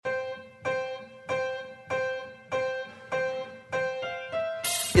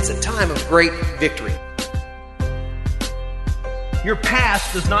It's a time of great victory. Your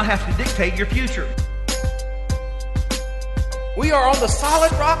past does not have to dictate your future. We are on the solid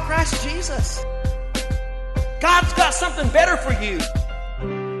rock, Christ Jesus. God's got something better for you.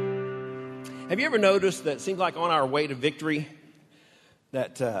 Have you ever noticed that it seems like on our way to victory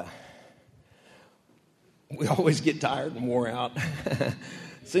that we always get tired and wore out? It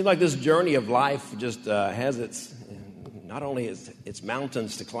seems like this journey of life just has its, not only its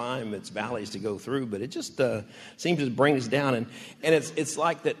mountains to climb, its valleys to go through, but it just seems to bring us down. And it's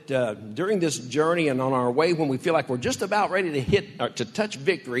like that during this journey and on our way, when we feel like we're just about ready to hit or to touch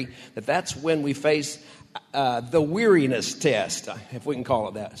victory, that's when we face the weariness test, if we can call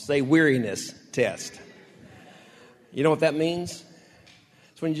it that. Say weariness test. You know what that means?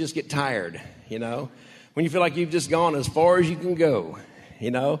 It's when you just get tired, you know. When you feel like you've just gone as far as you can go,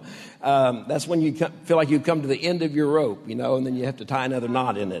 you know. That's when you feel like you've come to the end of your rope, you know, and then you have to tie another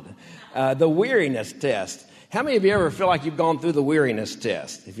knot in it. The weariness test. How many of you ever feel like you've gone through the weariness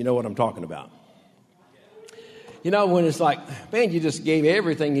test, if you know what I'm talking about? You know, when it's like, man, you just gave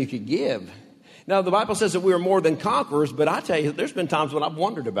everything you could give. Now, the Bible says that we are more than conquerors, but I tell you, there's been times when I've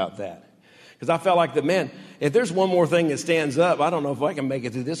wondered about that. Because I felt like that, man, if there's one more thing that stands up, I don't know if I can make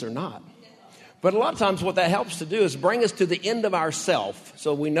it through this or not. But a lot of times what that helps to do is bring us to the end of ourself,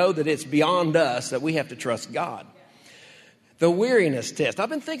 so we know that it's beyond us, that we have to trust God. The weariness test. I've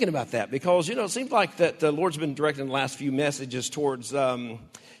been thinking about that because, you know, it seems like that the Lord's been directing the last few messages towards, you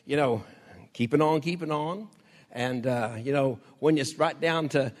know, keeping on. And, you know, when it's right down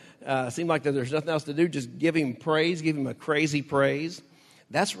to seem like that there's nothing else to do, just give Him praise, give Him a crazy praise.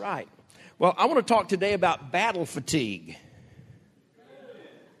 That's right. Well, I want to talk today about battle fatigue.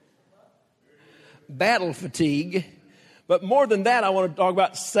 Battle fatigue. But more than that, I want to talk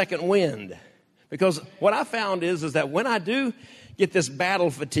about second wind. Because what I found is that when I do get this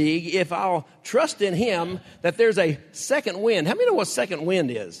battle fatigue, if I'll trust in Him, that there's a second wind. How many know what second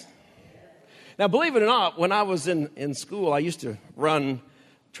wind is? Now, believe it or not, when I was in school, I used to run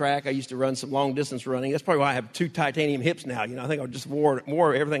track. I used to run some long distance running. That's probably why I have 2 titanium hips now. You know, I think I just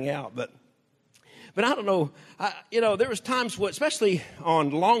wore everything out. But I don't know. You know, there was times, especially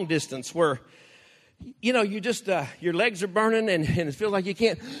on long distance, where, you know, you just your legs are burning and it feels like you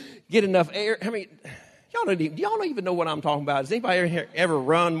can't get enough air. I mean, do y'all even know what I'm talking about? Has anybody ever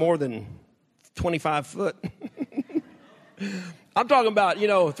run more than 25 foot? I'm talking about, you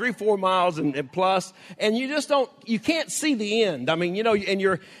know, 3-4 miles and plus, and you can't see the end. I mean, you know,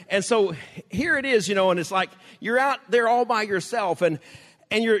 and so here it is, you know, and it's like you're out there all by yourself, and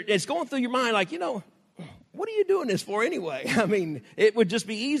it's going through your mind like, you know, what are you doing this for anyway? I mean, it would just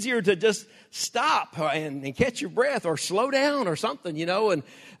be easier to just stop and catch your breath or slow down or something, you know, and,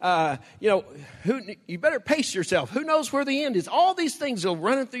 you know, you better pace yourself. Who knows where the end is? All these things go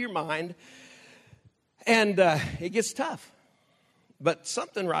running through your mind, and it gets tough. But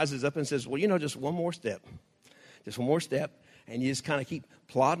something rises up and says, well, you know, just one more step, and you just kind of keep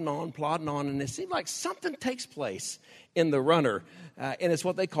plodding on, and it seems like something takes place in the runner, and it's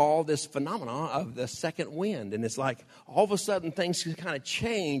what they call this phenomenon of the second wind, and it's like all of a sudden things kind of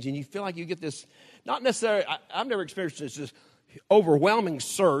change, and you feel like you get this, not necessarily, I've never experienced this overwhelming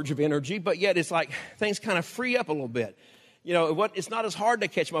surge of energy, but yet it's like things kind of free up a little bit. You know, it's not as hard to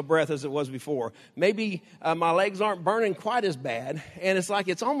catch my breath as it was before. Maybe my legs aren't burning quite as bad. And it's like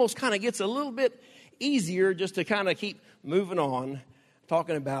it's almost kind of gets a little bit easier just to kind of keep moving on,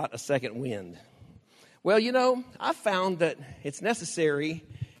 talking about a second wind. Well, you know, I found that it's necessary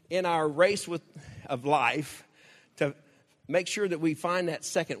in our race of life to make sure that we find that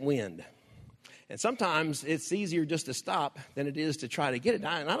second wind. And sometimes it's easier just to stop than it is to try to get it. And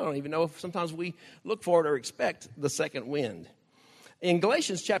I don't even know if sometimes we look for it or expect the second wind. In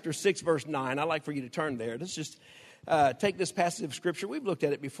Galatians chapter 6, verse 9, I'd like for you to turn there. Let's just take this passage of Scripture. We've looked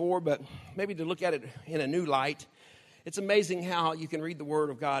at it before, but maybe to look at it in a new light. It's amazing how you can read the Word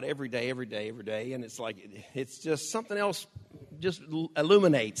of God every day. And it's like it's just something else just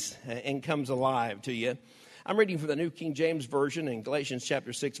illuminates and comes alive to you. I'm reading from the New King James Version in Galatians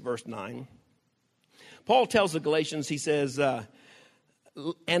chapter 6, verse 9. Paul tells the Galatians, he says, and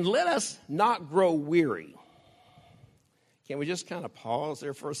let us not grow weary. Can we just kind of pause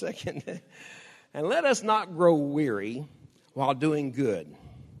there for a second? And let us not grow weary while doing good.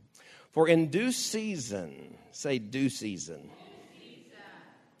 For in due season, say due season.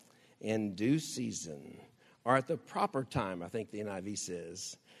 In due season, or at the proper time, I think the NIV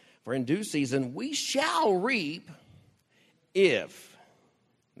says, for in due season we shall reap if,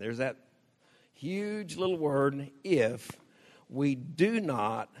 there's that huge little word, if we do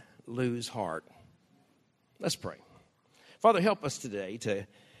not lose heart. Let's pray. Father, help us today to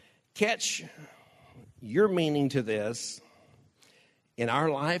catch your meaning to this in our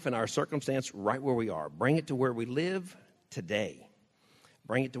life and our circumstance right where we are. Bring it to where we live today.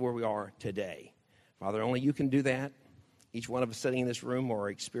 Bring it to where we are today. Father, only you can do that. Each one of us sitting in this room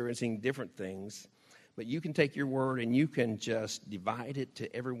are experiencing different things. But you can take your word and you can just divide it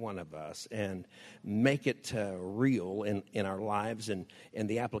to every one of us and make it real in our lives and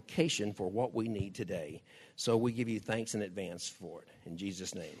the application for what we need today. So we give you thanks in advance for it. In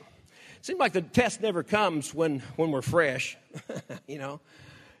Jesus' name. It seems like the test never comes when we're fresh, you know.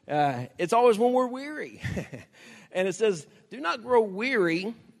 It's always when we're weary. And it says, do not grow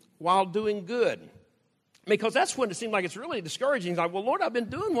weary while doing good. Because that's when it seems like it's really discouraging. It's like, well, Lord, I've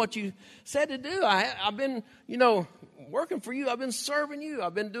been doing what you said to do. I've been, working for you. I've been serving you.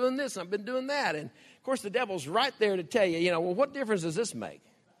 I've been doing this. I've been doing that. And, of course, the devil's right there to tell you, well, what difference does this make?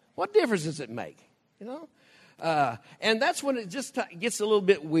 What difference does it make, And that's when it just gets a little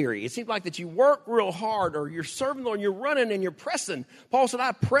bit weary. It seems like that you work real hard or you're serving or you're running and you're pressing. Paul said,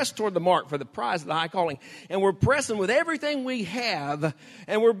 I press toward the mark for the prize of the high calling. And we're pressing with everything we have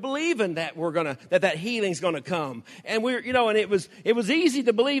and we're believing that that healing's going to come. And and it was easy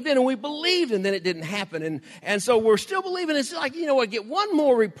to believe then and we believed and then it didn't happen. And so we're still believing. It's like, I get one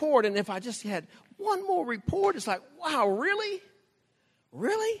more report. And if I just had one more report, it's like, wow, really?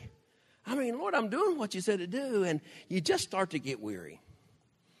 Really? Lord, I'm doing what you said to do, and you just start to get weary.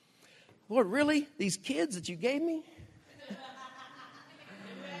 Lord, really? These kids that you gave me?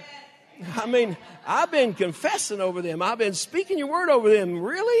 I've been confessing over them. I've been speaking your word over them.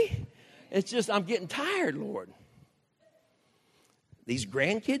 Really? It's just, I'm getting tired, Lord. These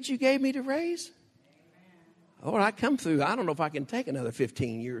grandkids you gave me to raise? Lord, I come through. I don't know if I can take another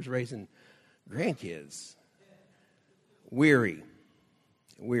 15 years raising grandkids. Weary.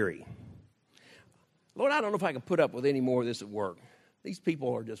 Lord, I don't know if I can put up with any more of this at work. These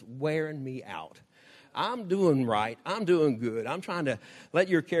people are just wearing me out. I'm doing right. I'm doing good. I'm trying to let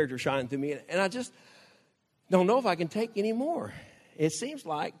your character shine through me. And I just don't know if I can take any more. It seems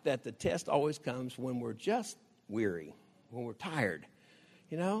like that the test always comes when we're just weary, when we're tired.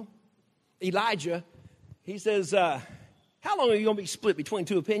 Elijah, he says, how long are you going to be split between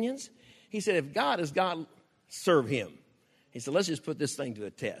two opinions? He said, if God is God, serve him. He said, let's just put this thing to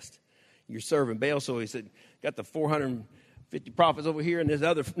the test. You're serving Baal. So he said, got the 450 prophets over here and there's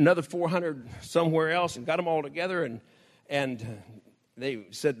another 400 somewhere else and got them all together. And they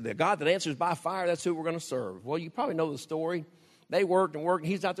said, the God that answers by fire, that's who we're going to serve. Well, you probably know the story. They worked and worked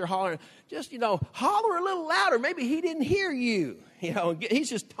and he's out there hollering, just, holler a little louder. Maybe he didn't hear you. He's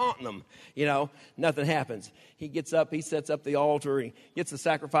just taunting them. Nothing happens. He gets up, he sets up the altar, he gets the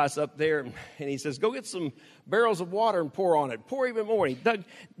sacrifice up there, and he says, go get some barrels of water and pour on it. Pour even more. And he dug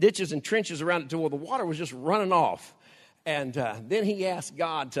ditches and trenches around it till the water was just running off. And then he asked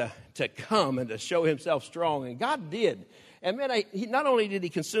God to come and to show himself strong, and God did. And man, not only did he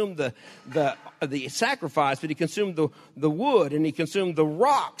consume the sacrifice, but he consumed the wood, and he consumed the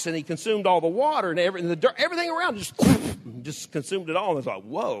rocks, and he consumed all the water and everything around. Just consumed it all. And it's like,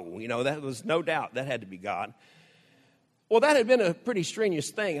 whoa, that was no doubt that had to be God. Well, that had been a pretty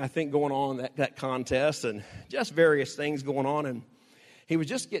strenuous thing, I think, going on that contest, and just various things going on. And he was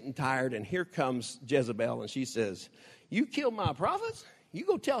just getting tired, and here comes Jezebel, and she says, "You killed my prophets? You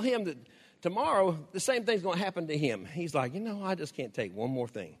go tell him that tomorrow the same thing's going to happen to him." He's like, I just can't take one more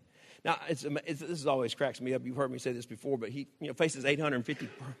thing. Now, this always cracks me up. You've heard me say this before, but he faces 850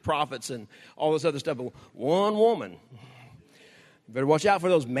 prophets and all this other stuff. But one woman. You better watch out for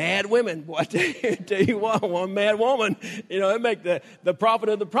those mad women. Boy, I tell you what, one mad woman, it make the prophet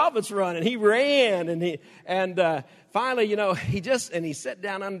of the prophets run. And he ran, and finally, he sat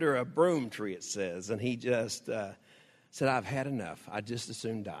down under a broom tree, it says, and he just said, I've had enough. I'd just as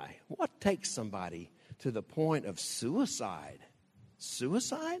soon die. What takes somebody to the point of suicide?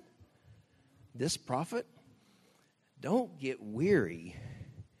 Suicide? This prophet? Don't get weary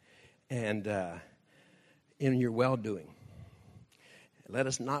and in your well-doing. Let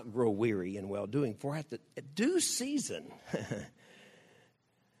us not grow weary in well-doing, for at due season,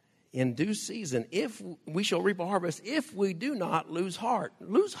 in due season, if we shall reap a harvest, if we do not lose heart.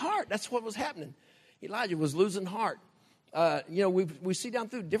 Lose heart, that's what was happening. Elijah was losing heart. We see down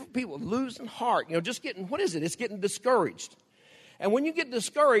through different people losing heart, just getting, what is it? It's getting discouraged. And when you get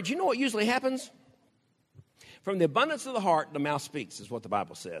discouraged, you know what usually happens? From the abundance of the heart, the mouth speaks, is what the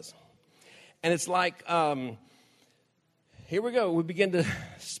Bible says. And it's like, here we go. We begin to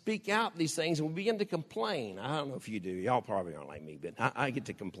speak out these things and we begin to complain. I don't know if you do. Y'all probably aren't like me, but I get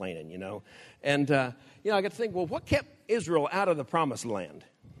to complaining, And, I get to think, well, what kept Israel out of the promised land?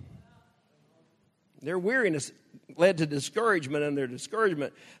 Their weariness led to discouragement, and their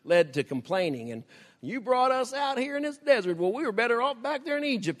discouragement led to complaining. And you brought us out here in this desert. Well, we were better off back there in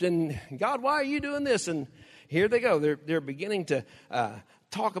Egypt. And God, why are you doing this? And here they go. They're beginning to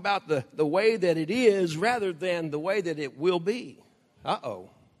talk about the way that it is rather than the way that it will be. Uh-oh.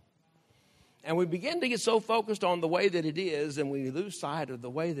 And we begin to get so focused on the way that it is, and we lose sight of the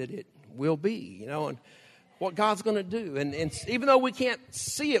way that it will be, and what God's going to do. And even though we can't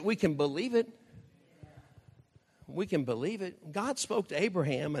see it, we can believe it. We can believe it. God spoke to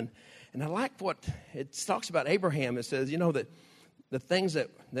Abraham, and I like what it talks about Abraham. It says, that the things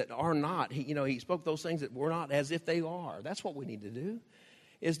that are not, he spoke those things that were not as if they are. That's what we need to do,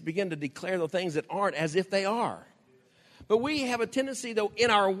 is begin to declare the things that aren't as if they are. But we have a tendency, though,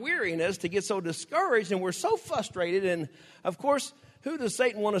 in our weariness to get so discouraged, and we're so frustrated. And, of course, who does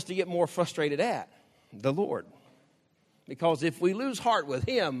Satan want us to get more frustrated at? The Lord. Because if we lose heart with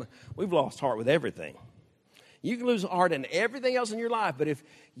him, we've lost heart with everything. You can lose heart in everything else in your life, but if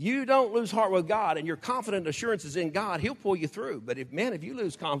you don't lose heart with God and your confident assurance is in God, he'll pull you through. But if you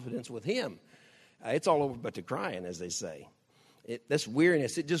lose confidence with him, it's all over but to crying, as they say. This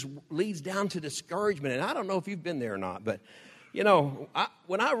weariness, it just leads down to discouragement. And I don't know if you've been there or not, but,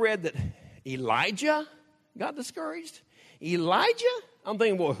 when I read that Elijah got discouraged, I'm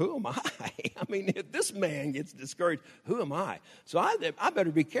thinking, well, who am I? I mean, if this man gets discouraged, who am I? So I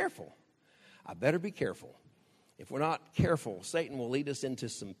better be careful. I better be careful. If we're not careful, Satan will lead us into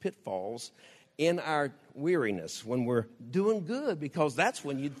some pitfalls in our weariness when we're doing good, because that's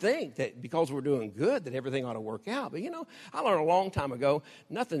when you'd think that because we're doing good that everything ought to work out. But, I learned a long time ago,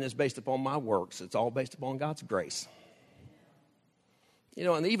 nothing is based upon my works. It's all based upon God's grace.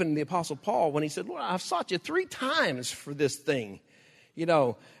 And even the Apostle Paul, when he said, Lord, I've sought you 3 times for this thing,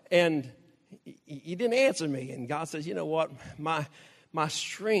 and you didn't answer me. And God says, you know what? My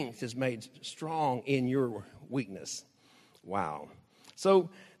strength is made strong in your weakness. Wow. So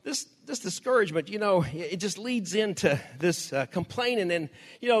this discouragement, it just leads into this complaining. And,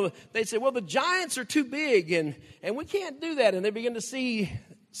 they say, well, the giants are too big and we can't do that. And they begin to see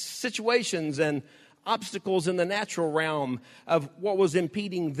situations and obstacles in the natural realm of what was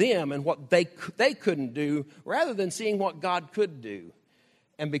impeding them and what they couldn't do, rather than seeing what God could do.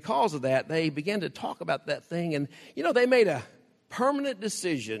 And because of that, they began to talk about that thing. And, they made a permanent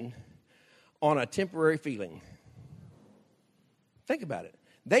decision on a temporary feeling. Think about it.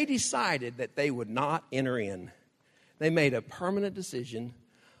 They decided that they would not enter in. They made a permanent decision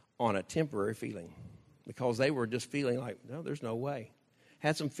on a temporary feeling because they were just feeling like, no, there's no way.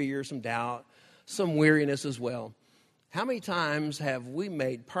 Had some fear, some doubt, some weariness as well. How many times have we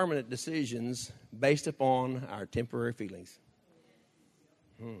made permanent decisions based upon our temporary feelings?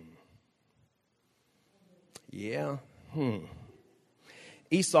 Yeah.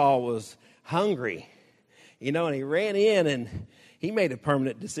 Esau was hungry, and he ran in and he made a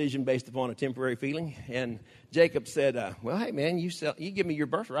permanent decision based upon a temporary feeling. And Jacob said, well, hey, man, you give me your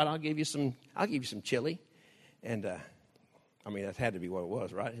birthright, I'll give you some chili. And, that had to be what it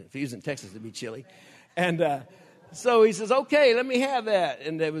was, right? If he was in Texas, it'd be chili. And so he says, okay, let me have that.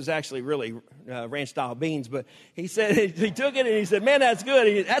 And it was actually really ranch-style beans. But he said, he took it and he said, man, that's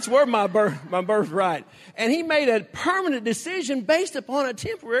good. That's worth my birthright. And he made a permanent decision based upon a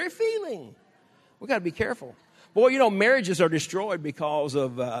temporary feeling. We've got to be careful. Boy, marriages are destroyed because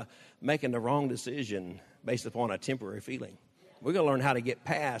of making the wrong decision based upon a temporary feeling. We're going to learn how to get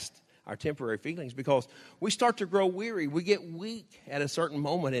past our temporary feelings, because we start to grow weary. We get weak at a certain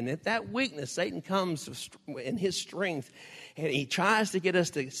moment. And at that weakness, Satan comes in his strength, and he tries to get us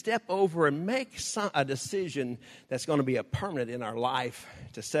to step over and make a decision that's going to be a permanent in our life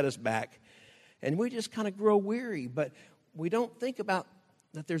to set us back. And we just kind of grow weary, but we don't think about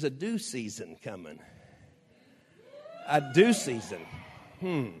that there's a due season coming. A due season.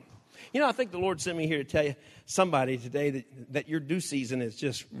 I think the Lord sent me here to tell you, somebody today, that your due season is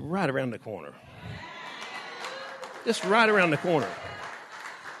just right around the corner. Just right around the corner.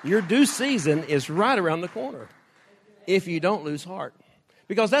 Your due season is right around the corner if you don't lose heart.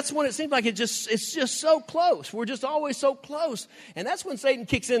 Because that's when it seems like it's just so close. We're just always so close. And that's when Satan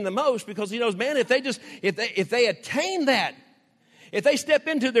kicks in the most, because he knows, man, if they attain that, if they step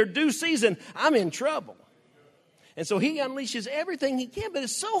into their due season, I'm in trouble. And so he unleashes everything he can. But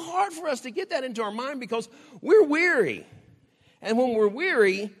it's so hard for us to get that into our mind because we're weary. And when we're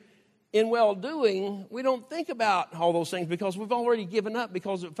weary in well-doing, we don't think about all those things because we've already given up,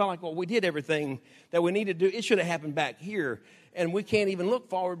 because it felt like, well, we did everything that we needed to do. It should have happened back here. And we can't even look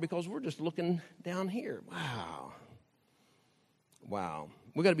forward because we're just looking down here. Wow.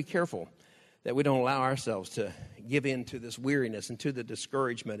 We've got to be careful that we don't allow ourselves to give in to this weariness and to the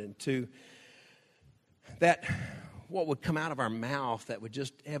discouragement and to that what would come out of our mouth that would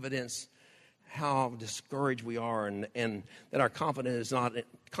just evidence how discouraged we are and that our confidence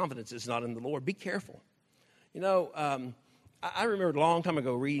is not in the Lord. Be careful. You know, I remember a long time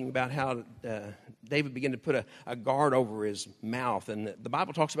ago reading about how David began to put a guard over his mouth. And the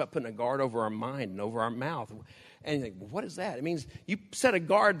Bible talks about putting a guard over our mind and over our mouth. And you think, well, what is that? It means you set a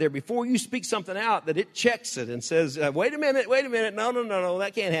guard there before you speak something out, that it checks it and says, wait a minute, no,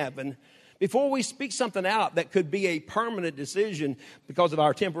 that can't happen. Before we speak something out that could be a permanent decision because of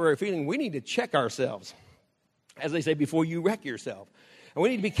our temporary feeling, we need to check ourselves. As they say, before you wreck yourself. And we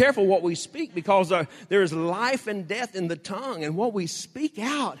need to be careful what we speak, because there is life and death in the tongue. And what we speak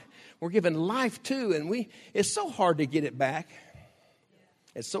out, we're given life to. And it's so hard to get it back.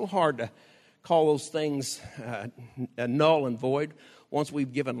 It's so hard to call those things null and void once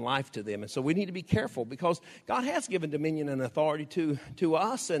we've given life to them. And so we need to be careful, because God has given dominion and authority to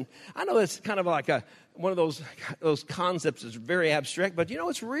us. And I know it's kind of like one of those concepts that's very abstract, but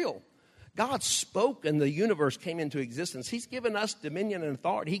it's real. God spoke and the universe came into existence. He's given us dominion and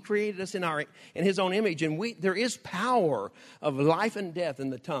authority. He created us in His own image, and there is power of life and death in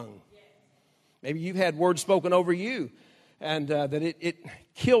the tongue. Maybe you've had words spoken over you, and that it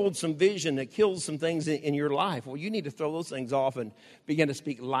killed some vision, it killed some things in your life. Well, you need to throw those things off and begin to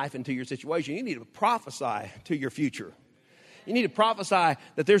speak life into your situation. You need to prophesy to your future. You need to prophesy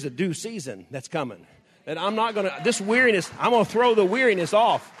that there's a due season that's coming. That I'm not going to, this weariness, I'm going to throw the weariness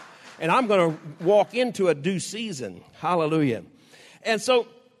off. And I'm going to walk into a due season. Hallelujah. And so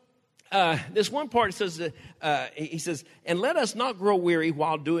this one part says, he says, and let us not grow weary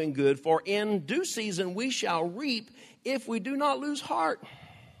while doing good, for in due season we shall reap if we do not lose heart.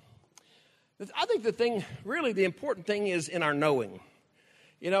 I think the important thing is in our knowing.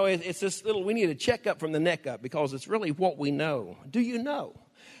 It's this little, we need to check up from the neck up, because it's really what we know. Do you know?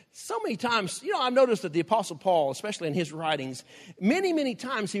 So many times, I've noticed that the Apostle Paul, especially in his writings, many, many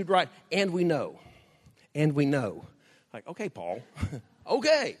times he would write, and we know. And we know. Like, okay, Paul.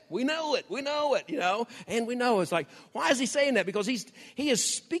 Okay, we know it, and we know. It's like, why is he saying that? Because he is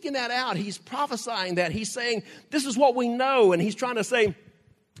speaking that out. He's prophesying that. He's saying, this is what we know. And he's trying to say,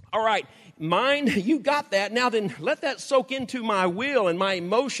 all right, mind, you got that. Now then, let that soak into my will and my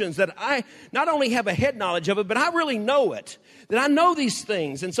emotions, that I not only have a head knowledge of it, but I really know it. That I know these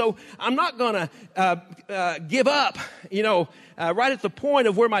things. And so I'm not going to give up, right at the point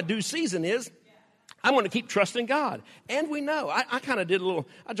of where my due season is. I'm going to keep trusting God. And we know. I kind of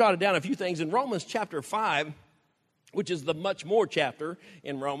I jotted down a few things in Romans chapter 5, which is the much more chapter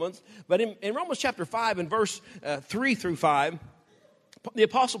in Romans. But in Romans chapter 5 and verse 3 through 5, the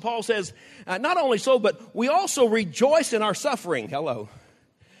Apostle Paul says, not only so, but we also rejoice in our suffering. Hello.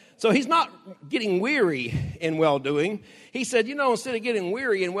 So he's not getting weary in well-doing. He said, instead of getting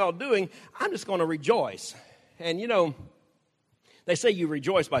weary in well-doing, I'm just going to rejoice. And, they say you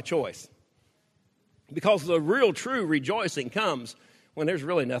rejoice by choice. Because the real true rejoicing comes when there's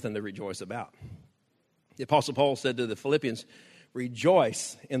really nothing to rejoice about. The Apostle Paul said to the Philippians,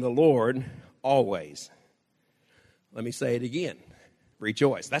 rejoice in the Lord always. Let me say it again.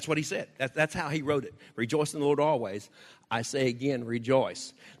 Rejoice. That's what he said. That's how he wrote it. Rejoice in the Lord always. I say again,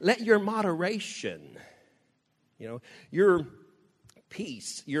 rejoice. Let your moderation, your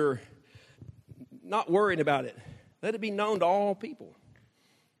peace, your not worrying about it, let it be known to all people.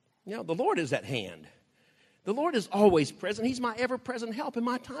 The Lord is at hand. The Lord is always present. He's my ever-present help in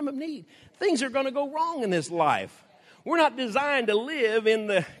my time of need. Things are going to go wrong in this life. We're not designed to live in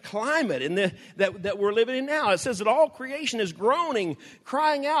the climate that we're living in now. It says that all creation is groaning,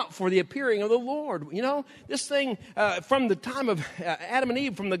 crying out for the appearing of the Lord. This thing from the time of Adam and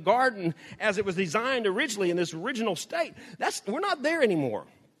Eve, from the garden as it was designed originally in this original state, we're not there anymore.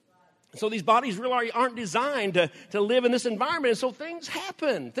 So these bodies really aren't designed to live in this environment. And so things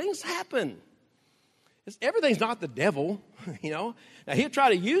happen. Everything's not the devil, Now he'll try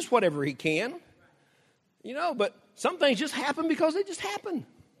to use whatever he can, but some things just happen because they just happen.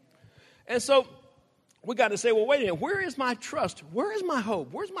 And so we got to say, well, wait a minute, where is my trust? Where is my hope?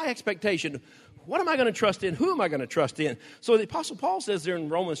 Where's my expectation? What am I going to trust in? Who am I going to trust in? So the Apostle Paul says there in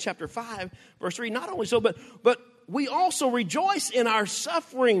Romans chapter 5, verse 3, not only so, but we also rejoice in our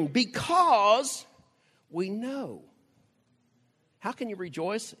suffering because we know. How can you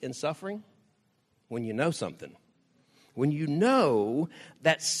rejoice in suffering? When you know something. When you know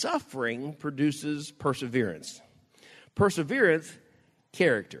that suffering produces perseverance. Perseverance,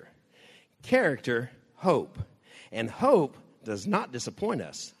 character. Character, hope. And hope does not disappoint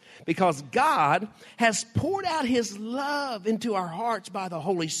us, because God has poured out His love into our hearts by the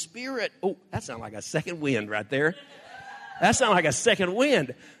Holy Spirit. Oh, that sounds like a second wind right there. That sounds like a second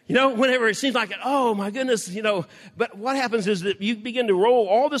wind. Whenever it seems like, oh my goodness, but what happens is that you begin to roll,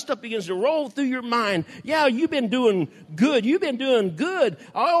 all this stuff begins to roll through your mind. Yeah, you've been doing good. You've been doing good.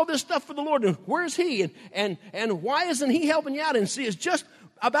 All this stuff for the Lord. And where's he? And why isn't he helping you out? And see, it's just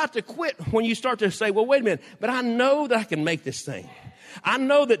about to quit when you start to say, well, wait a minute, but I know that I can make this thing. I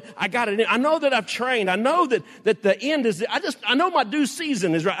know that I got it in. I know that I've trained. I know that the end is, I know my due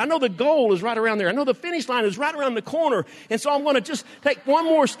season is right. I know the goal is right around there. I know the finish line is right around the corner. And so I'm going to just take one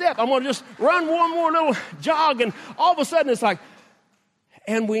more step. I'm going to just run one more little jog. And all of a sudden it's like,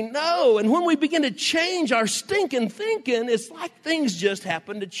 and we know. And when we begin to change our stinking thinking, it's like things just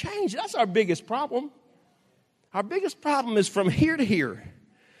happen to change. That's our biggest problem. Our biggest problem is from here to here.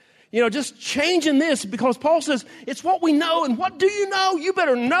 Just changing this, because Paul says it's what we know. And what do you know? You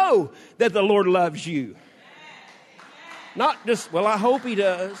better know that the Lord loves you. Not just, well, I hope he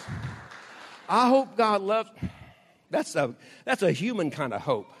does. I hope God loves. That's a human kind of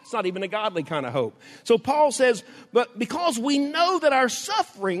hope. It's not even a godly kind of hope. So Paul says, but because we know that our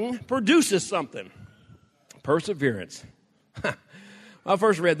suffering produces something. Perseverance. When I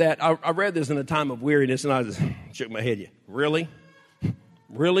first read that, I read this in a time of weariness, and I just shook my head. Really?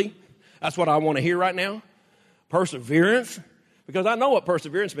 Really? That's what I want to hear right now? Perseverance? Because I know what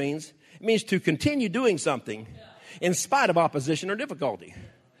perseverance means. It means to continue doing something in spite of opposition or difficulty.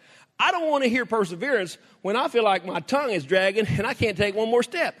 I don't want to hear perseverance when I feel like my tongue is dragging and I can't take one more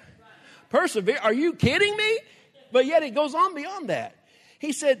step. Persevere? Are you kidding me? But yet it goes on beyond that.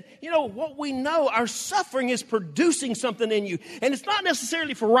 He said, what we know, our suffering is producing something in you. And it's not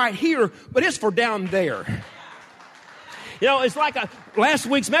necessarily for right here, but it's for down there. It's like last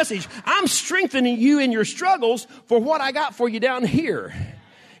week's message. I'm strengthening you in your struggles for what I got for you down here.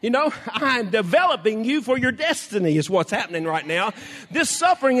 I'm developing you for your destiny is what's happening right now. This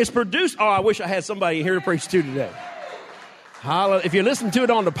suffering is produced. Oh, I wish I had somebody here to preach to today. If you listen to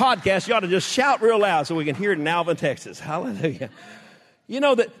it on the podcast, you ought to just shout real loud so we can hear it in Alvin, Texas. Hallelujah.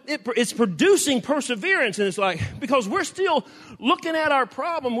 That it's producing perseverance. And it's like, because we're still looking at our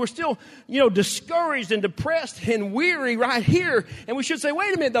problem. We're still, discouraged and depressed and weary right here. And we should say,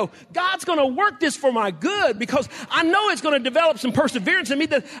 wait a minute, though. God's going to work this for my good, because I know it's going to develop some perseverance in me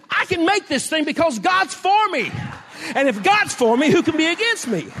that I can make this thing because God's for me. And if God's for me, who can be against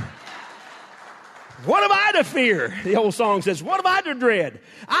me? What have I to fear? The old song says, what have I to dread?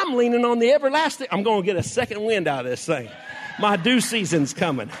 I'm leaning on the everlasting. I'm going to get a second wind out of this thing. My due season's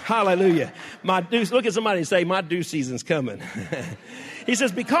coming. Hallelujah. Look at somebody and say, my due season's coming. He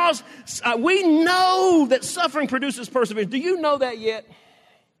says, because we know that suffering produces perseverance. Do you know that yet?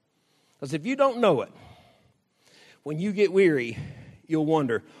 Because if you don't know it, when you get weary, you'll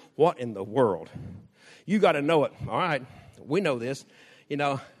wonder, what in the world? You got to know it. All right, we know this.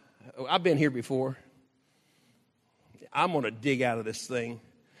 I've been here before. I'm going to dig out of this thing.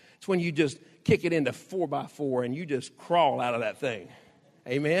 It's when you just kick it into 4x4 and you just crawl out of that thing.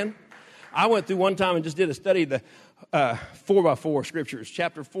 Amen? I went through one time and just did a study of the 4x4 scriptures.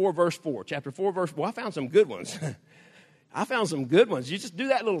 Chapter 4, verse 4. Chapter 4, verse 4. I found some good ones. You just do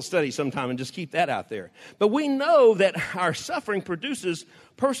that little study sometime and just keep that out there. But we know that our suffering produces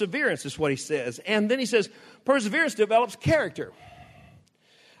perseverance, is what he says. And then he says, perseverance develops character.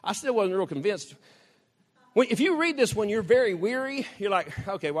 I still wasn't real convinced. If you read this when you're very weary, you're like,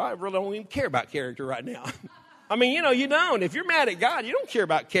 okay, well, I really don't even care about character right now. I mean, you don't. If you're mad at God, you don't care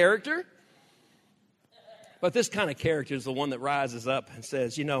about character. But this kind of character is the one that rises up and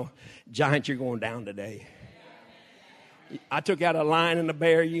says, giant, you're going down today. I took out a lion and a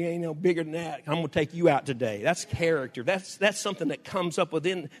bear. You ain't no bigger than that. I'm going to take you out today. That's character. That's something that comes up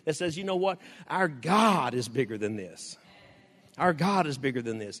within that says, you know what? Our God is bigger than this. Our God is bigger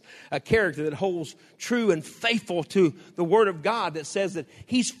than this. A character that holds true and faithful to the Word of God, that says that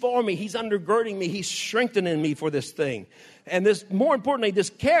He's for me, He's undergirding me, He's strengthening me for this thing. And more importantly, this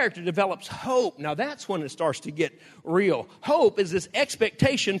character develops hope. Now that's when it starts to get real. Hope is this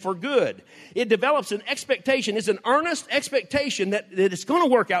expectation for good. It develops an expectation. It's an earnest expectation that it's going to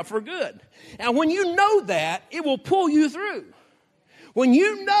work out for good. And when you know that, it will pull you through. When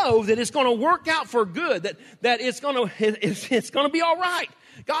you know that it's going to work out for good, that it's going to be all right.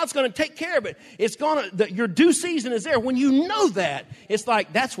 God's going to take care of it. Your due season is there. When you know that, it's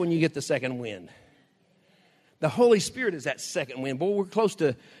like that's when you get the second wind. The Holy Spirit is that second wind. Boy, we're close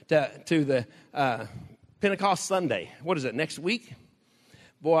to the Pentecost Sunday. What is it, next week?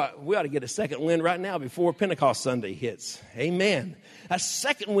 Boy, we ought to get a second wind right now before Pentecost Sunday hits. Amen. A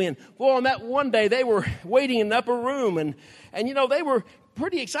second wind. Boy, on that one day, they were waiting in the upper room, and they were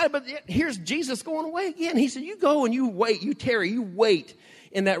pretty excited. But here's Jesus going away again. He said, you go and you wait. You tarry. You wait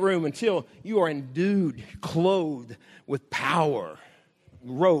in that room until you are endued, clothed with power,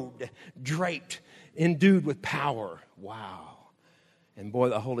 robed, draped, endued with power. Wow. And boy,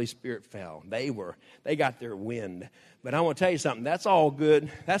 the Holy Spirit fell. They got their wind. But I want to tell you something. That's all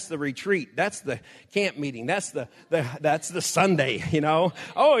good. That's the retreat. That's the camp meeting. That's the Sunday, you know.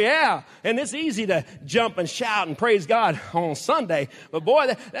 Oh, yeah. And it's easy to jump and shout and praise God on Sunday. But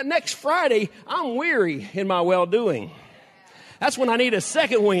boy, that next Friday, I'm weary in my well-doing. That's when I need a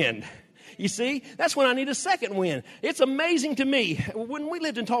second wind. You see, that's when I need a second wind. It's amazing to me. When we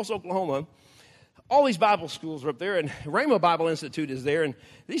lived in Tulsa, Oklahoma, all these Bible schools were up there, and Rhema Bible Institute is there, and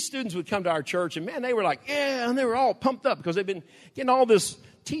these students would come to our church, and man, they were like, yeah, and they were all pumped up because they've been getting all this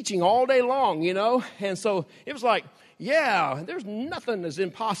teaching all day long, you know, and so it was like, yeah, there's nothing that's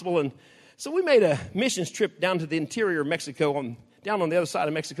impossible, and so we made a missions trip down to the interior of Mexico, down on the other side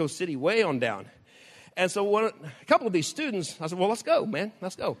of Mexico City, way on down. And so a couple of these students, I said, well, let's go, man,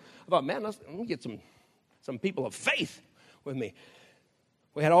 let's go. I thought, man, let me get some people of faith with me.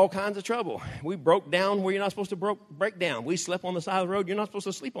 We had all kinds of trouble. We broke down where you're not supposed to break down. We slept on the side of the road. You're not supposed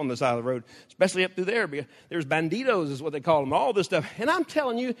to sleep on the side of the road, especially up through there. There's banditos is what they call them, all this stuff. And I'm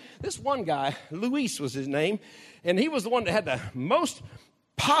telling you, this one guy, Luis was his name, and he was the one that had the most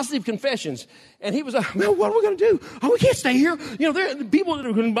positive confessions. And he was like, well, what are we going to do? Oh, we can't stay here. You know, there are the people that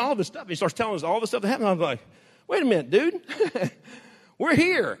are going to do all this stuff. He starts telling us all the stuff that happened. I was like, wait a minute, dude. We're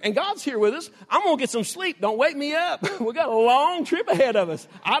here, and God's here with us. I'm going to get some sleep. Don't wake me up. We got a long trip ahead of us.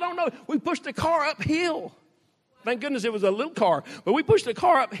 I don't know. We pushed the car uphill. Thank goodness it was a little car, but we pushed the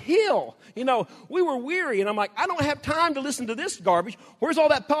car uphill. You know, we were weary, and I'm like, I don't have time to listen to this garbage. Where's all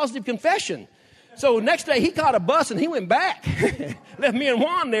that positive confession? So next day, he caught a bus, and he went back. Left me and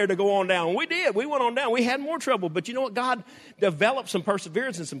Juan there to go on down. We did. We went on down. We had more trouble, but you know what? God developed some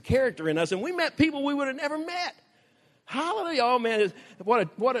perseverance and some character in us, and we met people we would have never met. Hallelujah. Oh, man,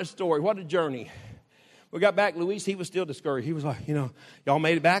 what a story. What a journey. We got back. Luis, he was still discouraged. He was like, you know, y'all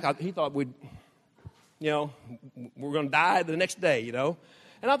made it back. He thought we're going to die the next day, you know.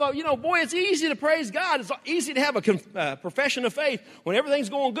 And I thought, you know, boy, it's easy to praise God. It's easy to have a profession of faith when everything's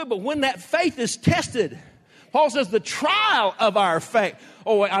going good. But when that faith is tested, Paul says the trial of our faith.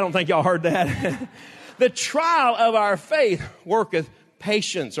 Oh, wait, I don't think y'all heard that. The trial of our faith worketh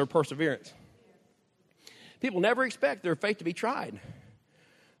patience or perseverance. People never expect their faith to be tried.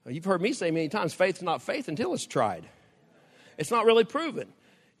 You've heard me say many times, faith's not faith until it's tried. It's not really proven.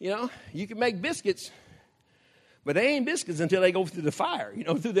 You know, you can make biscuits, but they ain't biscuits until they go through the fire, you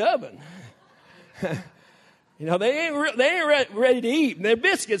know, through the oven. You know, they ain't ready to eat. They're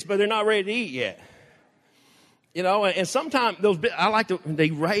biscuits, but they're not ready to eat yet. You know, and sometimes they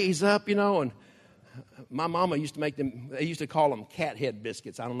raise up, you know, and my mama used to make them, they used to call them cat head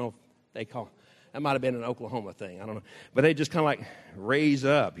biscuits. I don't know if they call them. That might have been an Oklahoma thing. I don't know. But they just kind of like raise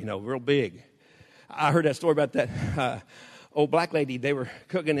up, you know, real big. I heard that story about that old black lady. They were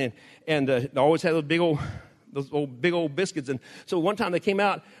cooking and they always had those big old biscuits. And so one time they came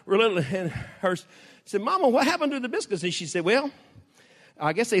out real little and her said, Mama, what happened to the biscuits? And she said, well,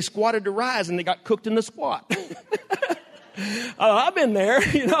 I guess they squatted to rise and they got cooked in the squat. I've been there,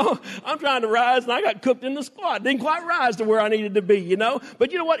 you know. I'm trying to rise, and I got cooked in the squat. Didn't quite rise to where I needed to be, you know.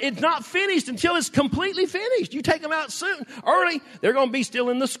 But you know what? It's not finished until it's completely finished. You take them out soon, early, they're going to be still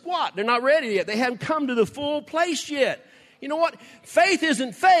in the squat. They're not ready yet. They haven't come to the full place yet. You know what? Faith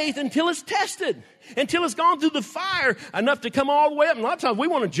isn't faith until it's tested, until it's gone through the fire enough to come all the way up. And a lot of times we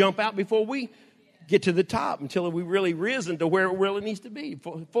want to jump out before we get to the top until we really risen to where it really needs to be,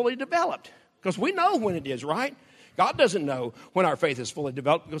 fully developed. Because we know when it is, right? God doesn't know when our faith is fully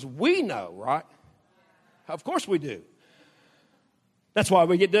developed because we know, right? Of course we do. That's why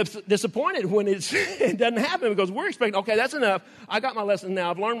we get disappointed when it doesn't happen because we're expecting, okay, that's enough. I got my lesson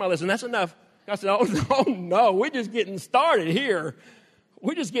now. I've learned my lesson. That's enough. God said, oh, no, we're just getting started here.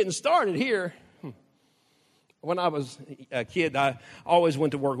 We're just getting started here. When I was a kid, I always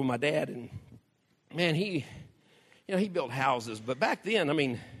went to work with my dad. And, man, he built houses. But back then, I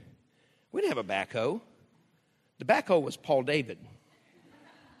mean, we didn't have a backhoe. The backhoe was Paul David.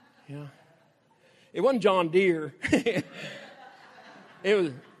 You know, it wasn't John Deere. It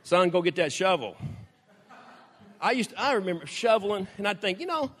was, son, go get that shovel. I remember shoveling, and I'd think, you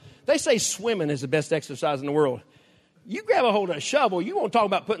know, they say swimming is the best exercise in the world. You grab a hold of a shovel, you won't talk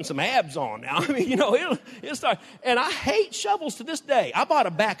about putting some abs on now. I mean, you know, it'll start. And I hate shovels to this day. I bought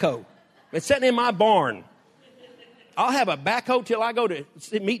a backhoe. It's sitting in my barn. I'll have a backhoe till I go to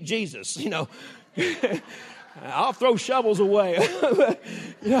meet Jesus, you know. I'll throw shovels away.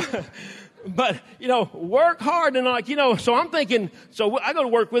 But, you know, work hard and like, you know, so I'm thinking, so I go to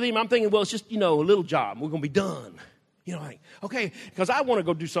work with him. I'm thinking, well, it's just, you know, a little job. We're going to be done. You know, like, okay, because I want to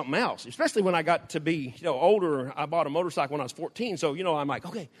go do something else, especially when I got to be, older. I bought a motorcycle when I was 14. So, I'm like,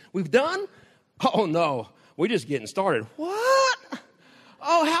 okay, we've done? Oh, no, we're just getting started. What?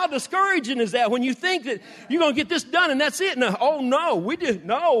 Oh, how discouraging is that when you think that you're going to get this done and that's it? No, oh, no,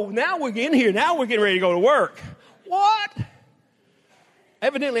 now we're in here. Now we're getting ready to go to work. What?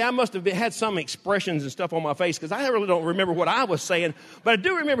 Evidently, I must have had some expressions and stuff on my face because I really don't remember what I was saying. But I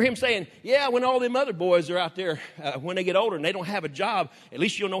do remember him saying, yeah, when all them other boys are out there, when they get older and they don't have a job, at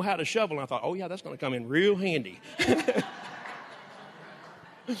least you'll know how to shovel. And I thought, oh, yeah, that's going to come in real handy.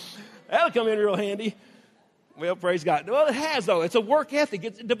 That'll come in real handy. Well, praise God. Well, it has, though. It's a work ethic.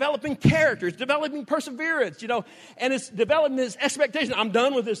 It's developing character. It's developing perseverance, and it's developing this expectation. I'm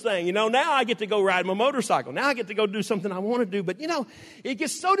done with this thing. Now I get to go ride my motorcycle. Now I get to go do something I want to do. But, it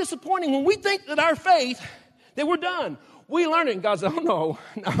gets so disappointing when we think that our faith, that we're done. We learn it, and God says, oh,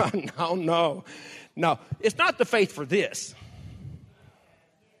 no. It's not the faith for this.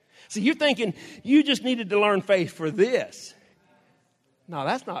 See, you're thinking you just needed to learn faith for this. No,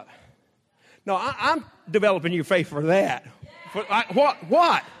 that's not. No, I'm developing your faith for that.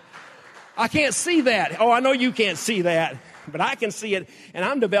 What? I can't see that. Oh, I know you can't see that, but I can see it, and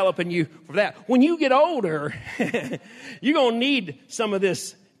I'm developing you for that. When you get older, you're going to need some of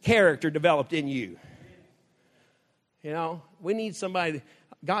this character developed in you. We need somebody.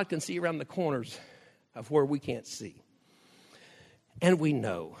 God can see around the corners of where we can't see. And we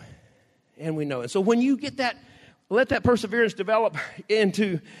know. And so when you get that, let that perseverance develop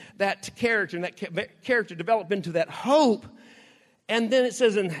into that character, and that character develop into that hope. And then it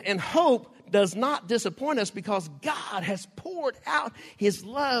says, and hope does not disappoint us because God has poured out his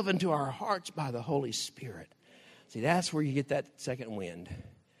love into our hearts by the Holy Spirit. See, that's where you get that second wind.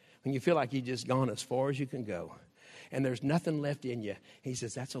 When you feel like you've just gone as far as you can go. And there's nothing left in you. He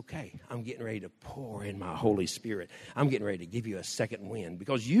says, that's okay. I'm getting ready to pour in my Holy Spirit. I'm getting ready to give you a second wind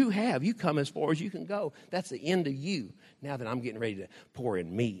because you come as far as you can go. That's the end of you. Now that I'm getting ready to pour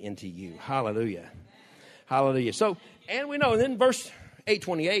in me into you. Hallelujah. Hallelujah. So, and we know, and then verse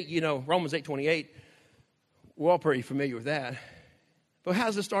 8:28, Romans 8:28, we're all pretty familiar with that. But how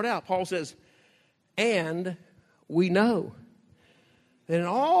does it start out? Paul says, and we know that in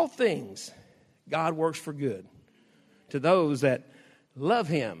all things God works for good to those that love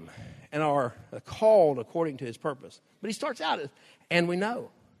him and are called according to his purpose. But he starts out as, and we know.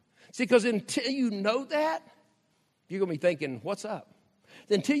 See, because until you know that, you're going to be thinking, what's up?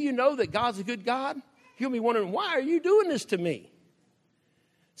 Until you know that God's a good God, you're going to be wondering, why are you doing this to me?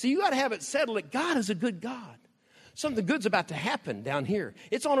 See, you got to have it settled that God is a good God. Something good's about to happen down here.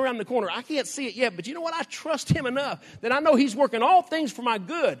 It's on around the corner. I can't see it yet, but you know what? I trust him enough that I know he's working all things for my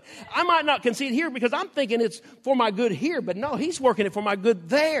good. I might not can see it here because I'm thinking it's for my good here, but no, he's working it for my good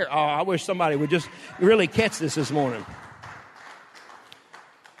there. Oh, I wish somebody would just really catch this morning.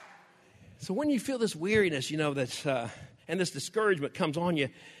 So when you feel this weariness, that and this discouragement comes on you,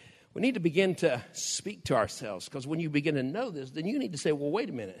 we need to begin to speak to ourselves, because when you begin to know this, then you need to say, well, wait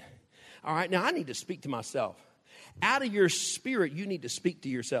a minute. All right, now I need to speak to myself. Out of your spirit, you need to speak to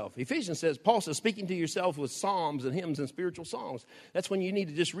yourself. Ephesians says, Paul says, speaking to yourself with psalms and hymns and spiritual songs. That's when you need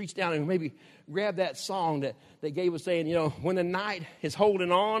to just reach down and maybe grab that song that Gabe was saying, when the night is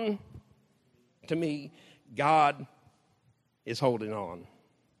holding on to me, God is holding on.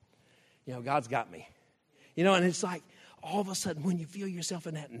 God's got me. And it's like all of a sudden when you feel yourself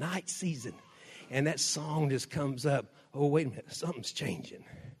in that night season and that song just comes up, oh, wait a minute, something's changing.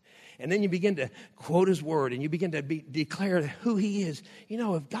 And then you begin to quote his word and you begin to declare who he is.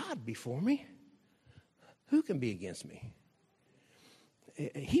 If God be for me, who can be against me?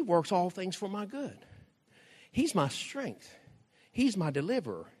 He works all things for my good. He's my strength. He's my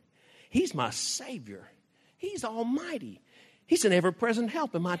deliverer. He's my Savior. He's almighty. He's an ever-present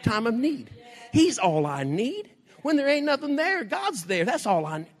help in my time of need. He's all I need. When there ain't nothing there, God's there. That's all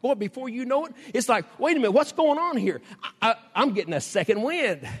I need. Boy, before you know it, it's like, wait a minute, what's going on here? I'm getting a second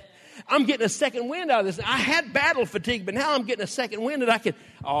wind. I'm getting a second wind out of this. I had battle fatigue, but now I'm getting a second wind that I can,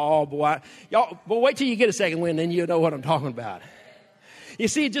 oh boy. Y'all, well, wait till you get a second wind, then you'll know what I'm talking about. You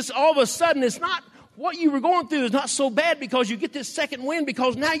see, just all of a sudden, it's not, what you were going through is not so bad because you get this second wind,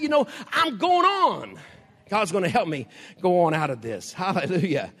 because now you know I'm going on. God's going to help me go on out of this.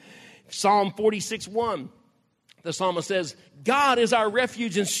 Hallelujah. Psalm 46:1, the psalmist says, God is our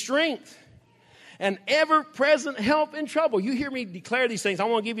refuge and strength, an ever-present help in trouble. You hear me declare these things. I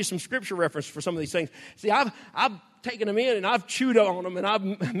want to give you some scripture reference for some of these things. See, I've taken them in and I've chewed on them and I've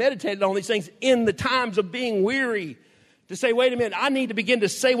meditated on these things in the times of being weary to say, wait a minute, I need to begin to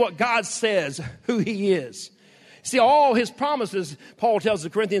say what God says, who he is. See, all his promises, Paul tells the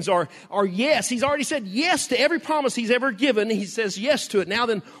Corinthians, are yes. He's already said yes to every promise he's ever given. He says yes to it. Now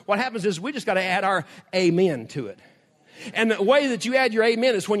then, what happens is we just got to add our amen to it. And the way that you add your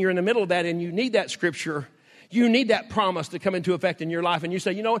amen is when you're in the middle of that and you need that scripture, you need that promise to come into effect in your life. And you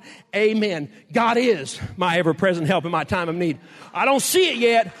say, you know what? Amen. God is my ever-present help in my time of need. I don't see it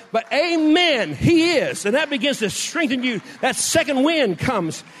yet, but amen, he is. And that begins to strengthen you. That second wind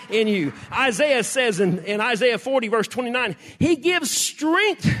comes in you. Isaiah says in Isaiah 40, verse 29, he gives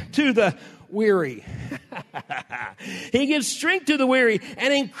strength to the weary. He gives strength to the weary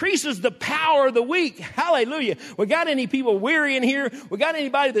and increases the power of the weak. Hallelujah. We got any people weary in here? We got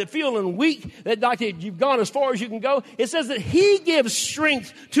anybody that feeling weak, that like you've gone as far as you can go? It says that he gives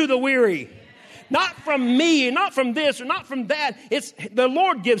strength to the weary. Not from me, and not from this, or not from that. It's the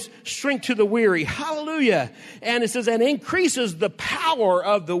Lord gives strength to the weary. Hallelujah. And it says, and increases the power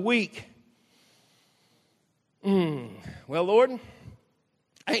of the weak. Well, Lord,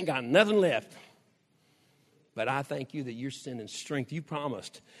 I ain't got nothing left. But I thank you that you're sending strength. You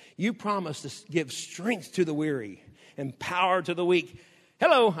promised to give strength to the weary and power to the weak.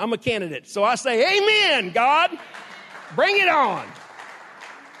 Hello, I'm a candidate. So I say, amen, God. Bring it on.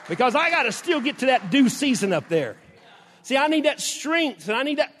 Because I got to still get to that due season up there. See, I need that strength and I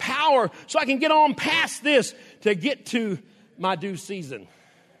need that power so I can get on past this to get to my due season.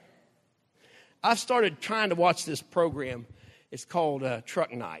 I've started trying to watch this program. It's called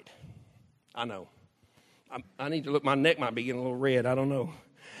Truck Night. I know. I need to look. My neck might be getting a little red. I don't know.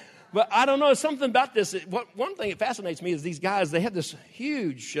 But I don't know. Something about this. One thing that fascinates me is these guys, they have this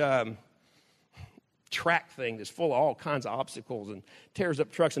huge track thing that's full of all kinds of obstacles and tears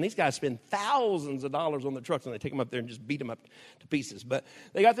up trucks. And these guys spend thousands of dollars on the trucks and they take them up there and just beat them up to pieces. But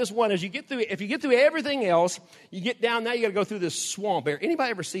they got this one. If you get through everything else, you get down now, you got to go through this swamp area. Anybody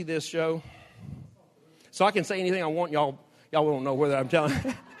ever see this show? So I can say anything I want. Y'all won't know whether I'm telling.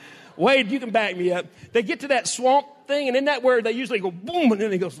 Wade, you can back me up. They get to that swamp thing, and in that where they usually go boom, and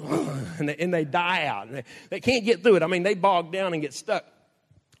then they go, and they die out. And they can't get through it. I mean, they bog down and get stuck.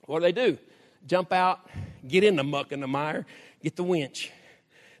 What do? Jump out, get in the muck and the mire, get the winch.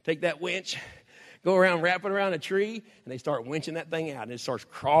 Take that winch, go around, wrap it around a tree, and they start winching that thing out, and it starts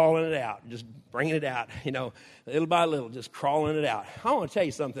crawling it out, just bringing it out, little by little, just crawling it out. I want to tell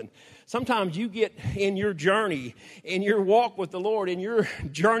you something. Sometimes you get in your journey, in your walk with the Lord, in your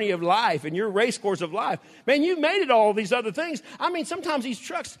journey of life, in your race course of life. Man, you've made it all these other things. I mean, sometimes these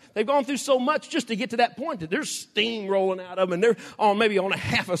trucks, they've gone through so much just to get to that point that there's steam rolling out of them, and they're maybe on a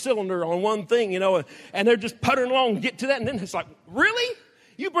half a cylinder on one thing, and they're just puttering along to get to that, and then it's like, really?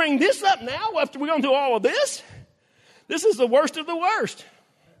 You bring this up now after we're going through all of this? This is the worst of the worst.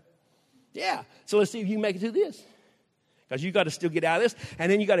 Yeah, so let's see if you can make it through this. Because you got to still get out of this, and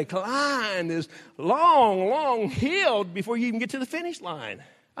then you got to climb this long, long hill before you even get to the finish line.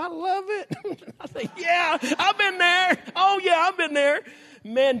 I love it. I think, yeah, I've been there. Oh, yeah, I've been there.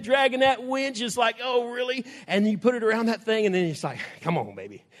 Man, dragging that winch is like, oh, really? And you put it around that thing, and then it's like, come on,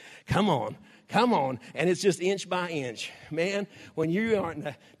 baby. Come on. And it's just inch by inch. Man, when you are in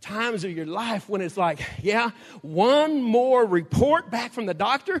the times of your life when it's like, yeah, one more report back from the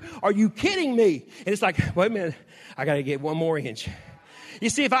doctor? Are you kidding me? And it's like, wait a minute, I got to get one more inch. You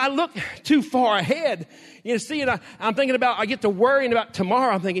see, if I look too far ahead, and I'm thinking about, I get to worrying about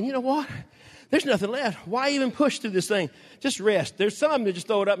tomorrow. I'm thinking, you know what? There's nothing left. Why even push through this thing? Just rest. There's some that just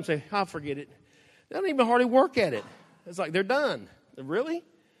throw it up and say, I'll forget it. They don't even hardly work at it. It's like they're done. Really?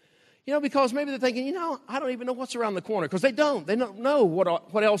 Because maybe they're thinking, I don't even know what's around the corner. Because they don't. They don't know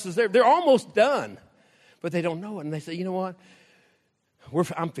what else is there. They're almost done. But they don't know it. And they say, you know what?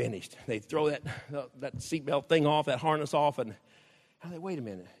 I'm finished. They throw that seatbelt thing off, that harness off. And I think, wait a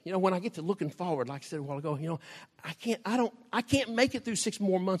minute. When I get to looking forward, like I said a while ago, I can't make it through 6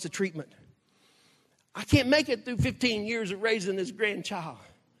 more months of treatment. I can't make it through 15 years of raising this grandchild.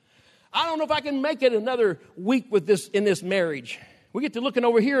 I don't know if I can make it another week in this marriage. We get to looking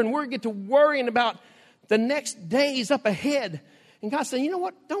over here and we get to worrying about the next days up ahead. And God said, you know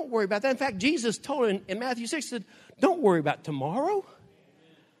what? Don't worry about that. In fact, Jesus told in Matthew 6, said, don't worry about tomorrow.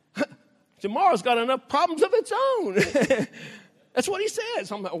 Tomorrow's got enough problems of its own. That's what he said.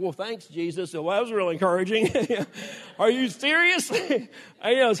 So I'm like, well, thanks, Jesus. So that was really encouraging. Are you serious?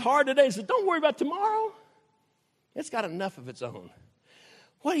 It's hard today. He said, don't worry about tomorrow. It's got enough of its own.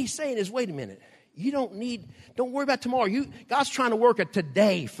 What he's saying is, wait a minute. Don't worry about tomorrow. God's trying to work a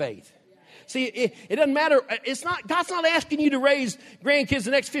today faith. See, it doesn't matter. God's not asking you to raise grandkids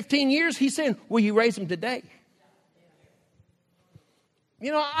the next 15 years. He's saying, will you raise them today?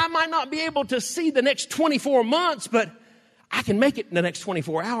 I might not be able to see the next 24 months, but I can make it in the next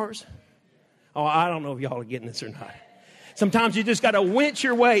 24 hours. Oh, I don't know if y'all are getting this or not. Sometimes you just got to winch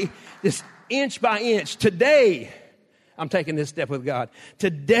your way just inch by inch. Today, I'm taking this step with God.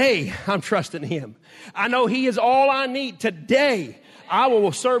 Today, I'm trusting Him. I know He is all I need. Today, I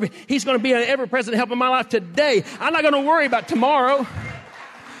will serve Him. He's going to be an ever-present help in my life today. I'm not going to worry about tomorrow.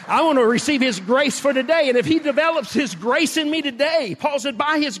 I want to receive His grace for today. And if He develops His grace in me today, Paul said,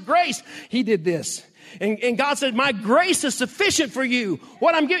 by His grace, He did this. And God said, my grace is sufficient for you.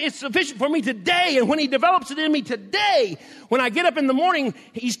 What I'm giving is sufficient for me today. And when He develops it in me today, when I get up in the morning,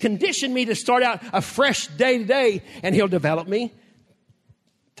 He's conditioned me to start out a fresh day today, and He'll develop me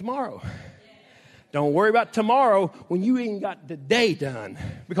tomorrow. Don't worry about tomorrow when you ain't got the day done,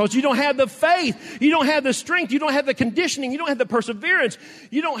 because you don't have the faith, you don't have the strength, you don't have the conditioning, you don't have the perseverance,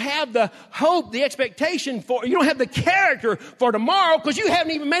 you don't have the hope, the expectation for, you don't have the character for tomorrow because you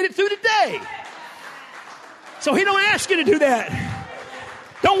haven't even made it through today. So He don't ask you to do that.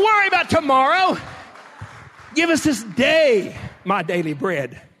 Don't worry about tomorrow. Give us this day my daily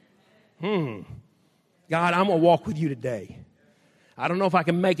bread. God, I'm going to walk with you today. I don't know if I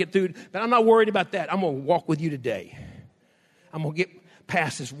can make it through, but I'm not worried about that. I'm going to walk with you today. I'm going to get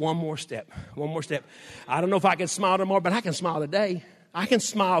past this one more step. I don't know if I can smile tomorrow, but I can smile today. I can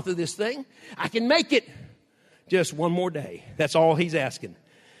smile through this thing. I can make it just one more day. That's all He's asking.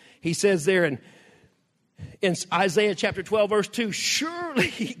 He says there in Isaiah chapter 12, verse 2,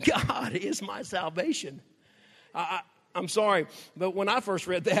 surely God is my salvation. I'm sorry, but when I first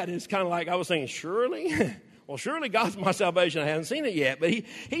read that, it's kind of like I was saying, surely? Well, surely God's my salvation. I haven't seen it yet. But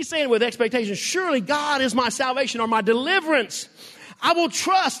he's saying with expectation, surely God is my salvation or my deliverance. I will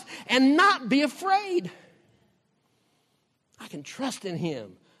trust and not be afraid. I can trust in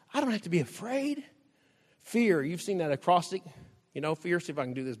Him. I don't have to be afraid. Fear, you've seen that acrostic. Fear, see if I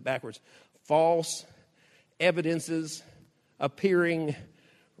can do this backwards. False evidences appearing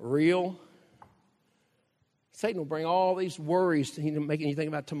real. Satan will bring all these worries to making you think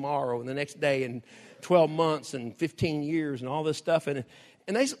about tomorrow and the next day and 12 months and 15 years and all this stuff. And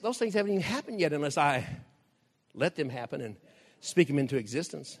those things haven't even happened yet unless I let them happen and speak them into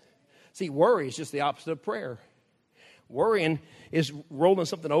existence. See, worry is just the opposite of prayer. Worrying is rolling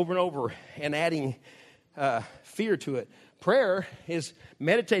something over and over and adding fear to it. Prayer is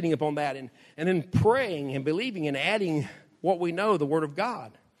meditating upon that and then praying and believing and adding what we know, the Word of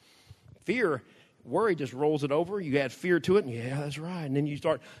God. Worry just rolls it over. You add fear to it, and yeah, that's right. And then you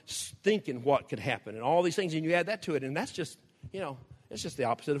start thinking what could happen and all these things, and you add that to it. And that's just, it's just the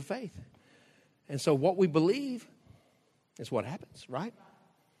opposite of faith. And so what we believe is what happens, right?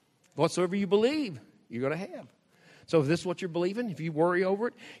 Whatsoever you believe, you're going to have. So if this is what you're believing, if you worry over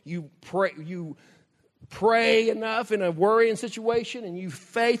it, you pray enough in a worrying situation, and you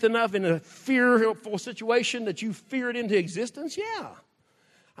faith enough in a fearful situation that you fear it into existence, yeah.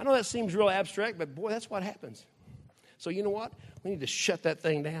 I know that seems real abstract, but boy, that's what happens. So you know what? We need to shut that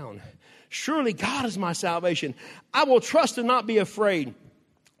thing down. Surely God is my salvation. I will trust and not be afraid.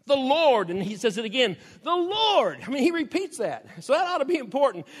 The Lord, and he says it again, the Lord. He repeats that. So that ought to be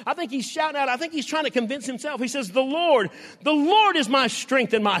important. I think he's shouting out. I think he's trying to convince himself. He says, the Lord is my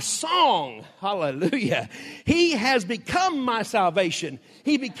strength and my song. Hallelujah. He has become my salvation.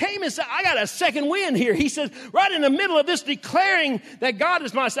 He became his, I got a second wind here. He says, right in the middle of this declaring that God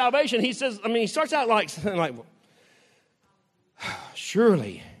is my salvation, he says, he starts out like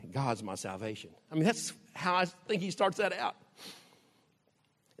surely God's my salvation. That's how I think he starts that out.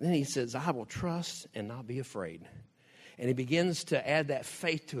 And then he says, I will trust and not be afraid. And he begins to add that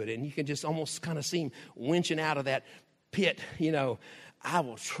faith to it. And you can just almost kind of see him winching out of that pit. I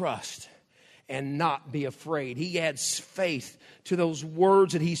will trust and not be afraid. He adds faith to those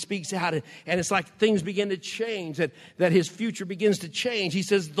words that he speaks out. And it's like things begin to change, that his future begins to change. He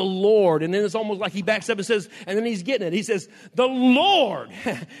says, the Lord. And then it's almost like he backs up and says, and then he's getting it. He says, the Lord.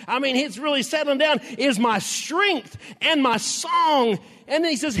 It's really settling down, is my strength and my song. And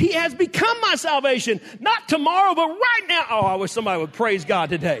then he says, he has become my salvation. Not tomorrow, but right now. Oh, I wish somebody would praise God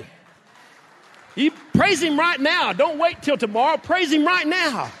today. You praise him right now. Don't wait till tomorrow. Praise him right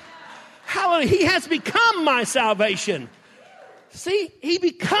now. Hallelujah. He has become my salvation. See, he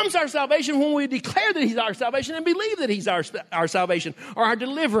becomes our salvation when we declare that he's our salvation and believe that he's our salvation or our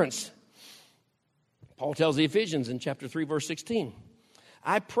deliverance. Paul tells the Ephesians in chapter 3, verse 16,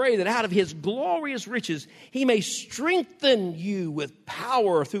 I pray that out of his glorious riches, he may strengthen you with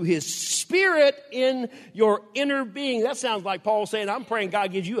power through his Spirit in your inner being. That sounds like Paul saying, I'm praying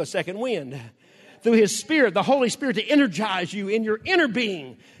God gives you a second wind. Through his Spirit, the Holy Spirit, to energize you in your inner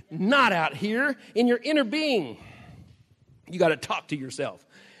being. Not out here, in your inner being. You got to talk to yourself.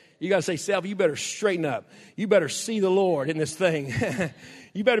 You got to say, self, you better straighten up. You better see the Lord in this thing.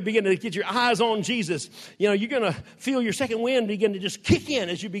 You better begin to get your eyes on Jesus. You know, you're going to feel your second wind begin to just kick in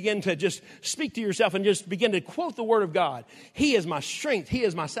as you begin to just speak to yourself and just begin to quote the Word of God. He is my strength. He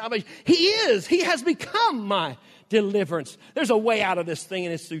is my salvation. He has become my deliverance. There's a way out of this thing,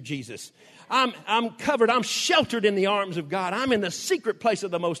 and it's through Jesus. I'm covered. I'm sheltered in the arms of God. I'm in the secret place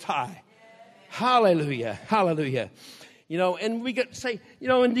of the Most High. Hallelujah. Hallelujah. You know, and we get to say, you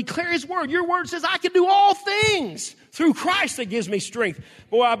know, and declare His Word. Your Word says, I can do all things through Christ that gives me strength.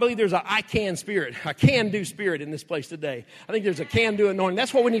 Boy, I believe there's a I can spirit, a can do spirit in this place today. I think there's a can do anointing.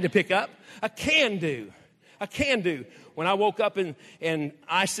 That's what we need to pick up. A can do. A can do. When I woke up in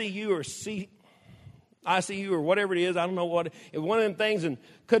ICU or whatever it is, I don't know what, it was one of them things, and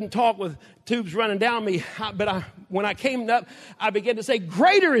couldn't talk with tubes running down me. But when I came up, I began to say,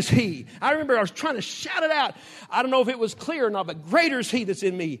 greater is He. I remember I was trying to shout it out. I don't know if it was clear or not, but greater is He that's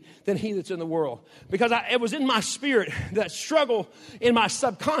in me than he that's in the world. Because it was in my spirit, that struggle in my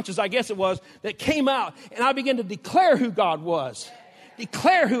subconscious, I guess it was, that came out. And I began to declare who God was.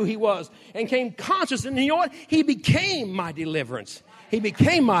 Declare who He was. And came conscious. And you know what? He became my deliverance. He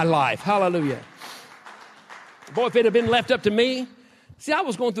became my life. Hallelujah. Boy, if it had been left up to me. See, I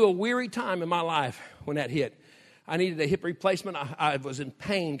was going through a weary time in my life when that hit. I needed a hip replacement. I was in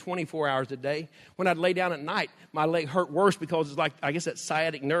pain 24 hours a day. When I'd lay down at night, my leg hurt worse because it's like, I guess that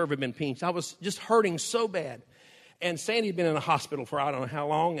sciatic nerve had been pinched. I was just hurting so bad. And Sandy had been in the hospital for I don't know how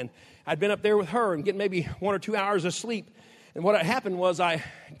long. And I'd been up there with her and getting maybe 1 or 2 hours of sleep. And what had happened was I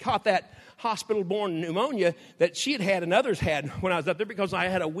caught that hospital-borne pneumonia that she had had and others had when I was up there because I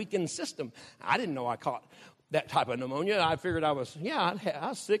had a weakened system. I didn't know I caught that type of pneumonia. I figured I was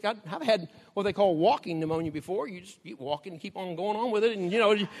sick. I've had what they call walking pneumonia before. You just keep walking and keep on going on with it, and, you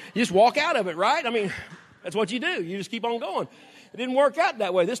know, you just walk out of it, right? I mean, that's what you do. You just keep on going. It didn't work out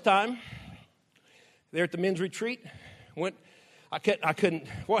that way this time. There at the men's retreat, I couldn't.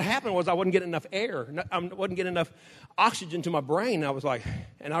 What happened was I wasn't getting enough air. I wasn't getting enough oxygen to my brain. I was like,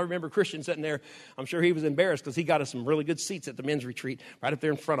 and I remember Christian sitting there. I'm sure he was embarrassed because he got us some really good seats at the men's retreat, right up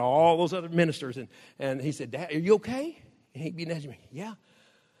there in front of all those other ministers. And he said, "Dad, are you okay?" And he'd be next to me, "Yeah."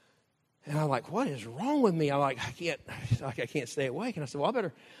 And I'm like, "What is wrong with me?" I can't stay awake. And I said, "Well, I'm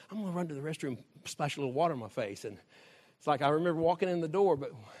going to run to the restroom, splash a little water on my face." And it's like I remember walking in the door,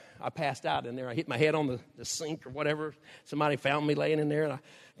 but I passed out in there. I hit my head on the sink or whatever. Somebody found me laying in there, and I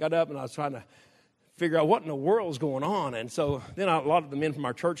got up, and I was trying to figure out what in the world was going on. And so then a lot of the men from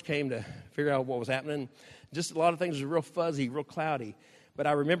our church came to figure out what was happening. Just a lot of things were real fuzzy, real cloudy. But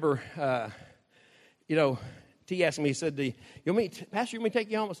I remember, T asked me, he said, "Pastor, you want me to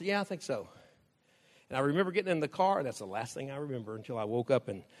take you home?" I said, "Yeah, I think so." And I remember getting in the car, and that's the last thing I remember until I woke up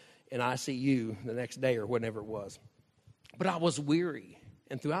in ICU the next day or whenever it was. But I was weary.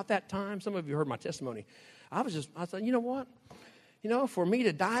 And throughout that time, some of you heard my testimony, I said, you know what? You know, for me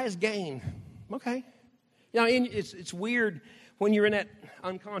to die is gain. Okay. You know, it's weird when you're in that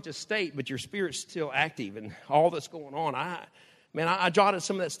unconscious state, but your spirit's still active and all that's going on. I jotted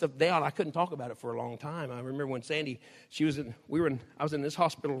some of that stuff down. I couldn't talk about it for a long time. I remember when Sandy, I was in this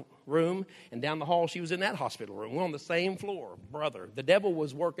hospital room, and down the hall, she was in that hospital room. We're on the same floor, brother. The devil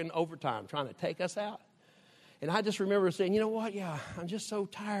was working overtime trying to take us out. And I just remember saying, you know what? Yeah, I'm just so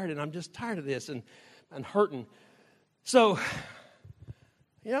tired, and I'm just tired of this and hurting. So,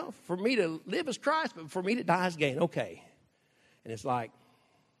 you know, for me to live is Christ, but for me to die is gain. Okay. And it's like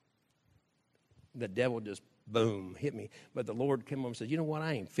the devil just, boom, hit me. But the Lord came over and said, you know what?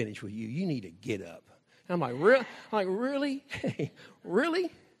 I ain't finished with you. You need to get up. And I'm like, really? Really?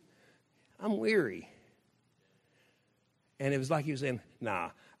 Really? I'm weary. And it was like he was saying, nah,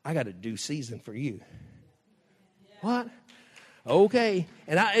 I got a due season for you. What? Okay.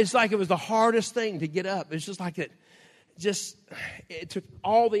 And it's like it was the hardest thing to get up. It's just like it took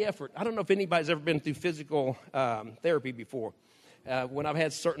all the effort. I don't know if anybody's ever been through physical therapy before. When I've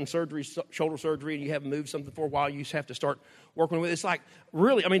had certain surgeries, shoulder surgery, and you haven't moved something for a while, you just have to start working with it. It's like,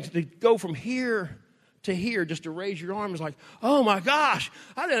 really, to go from here to here just to raise your arm is like, oh my gosh,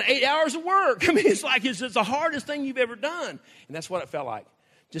 I did 8 hours of work. It's like it's the hardest thing you've ever done. And that's what it felt like.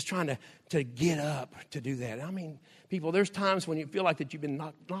 Just trying to get up to do that. People, there's times when you feel like that you've been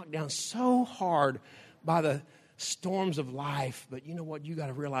knocked down so hard by the storms of life. But you know what? You got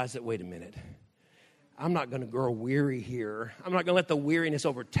to realize that, wait a minute. I'm not going to grow weary here. I'm not going to let the weariness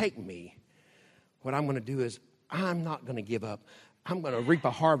overtake me. What I'm going to do is I'm not going to give up. I'm going to reap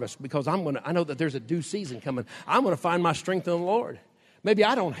a harvest because I know that there's a due season coming. I'm going to find my strength in the Lord. Maybe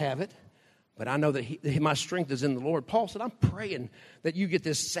I don't have it. But I know that my strength is in the Lord. Paul said, I'm praying that you get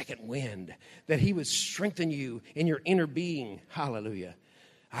this second wind, that He would strengthen you in your inner being. Hallelujah.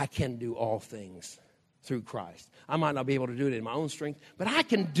 I can do all things through Christ. I might not be able to do it in my own strength, but I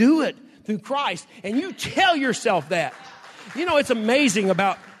can do it through Christ. And you tell yourself that. You know, it's amazing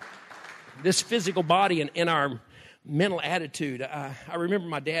about this physical body and our mental attitude. I remember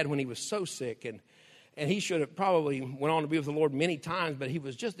my dad when he was so sick, and he should have probably went on to be with the Lord many times, but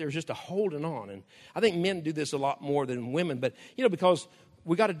there was just a holding on. And I think men do this a lot more than women, but you know, because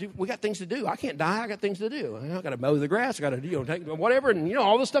we got things to do. I can't die. I got things to do. I got to mow the grass. I got to take whatever, and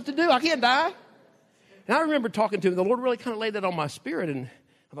all this stuff to do. I can't die. And I remember talking to him. The Lord really kind of laid that on my spirit, and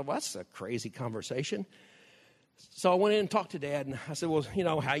I thought, well, that's a crazy conversation. So I went in and talked to Dad, and I said, well,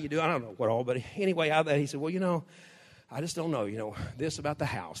 how you do? I don't know what all, but anyway, he said, well, I just don't know, this about the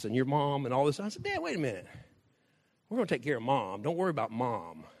house and your mom and all this. I said, Dad, wait a minute. We're going to take care of Mom. Don't worry about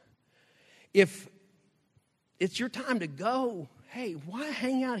Mom. If it's your time to go, hey, why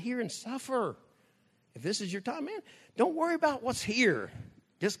hang out here and suffer? If this is your time, man, don't worry about what's here.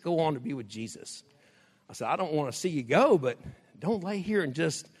 Just go on to be with Jesus. I said, I don't want to see you go, but don't lay here and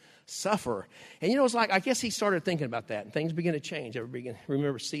just suffer. And it's like, I guess he started thinking about that, and things began to change. I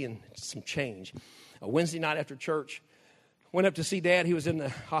remember seeing some change. A Wednesday night after church, went up to see Dad. He was in the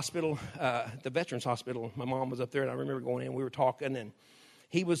hospital, the Veterans Hospital. My mom was up there, and I remember going in. We were talking, and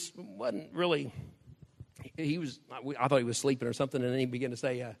he wasn't really. I thought he was sleeping or something, and then he began to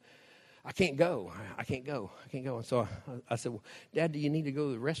say, I can't go. I can't go. I can't go. And so I said, well, Dad, do you need to go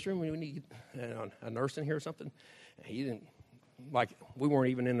to the restroom? We need a nurse in here or something? And he didn't, we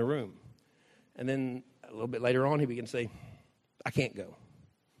weren't even in the room. And then a little bit later on, he began to say, I can't go.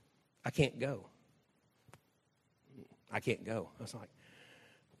 I can't go. I can't go. I was like,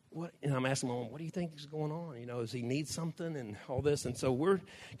 what? And I'm asking Mom, what do you think is going on? Does he need something and all this? And so we're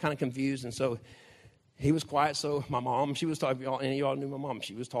kind of confused. And so he was quiet. So my mom, she was talking, and you all knew my mom.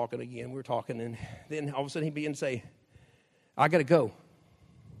 She was talking again. We were talking. And then all of a sudden he began to say, I got to go.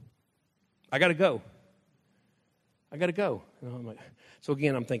 I got to go. I got to go. And I'm like, so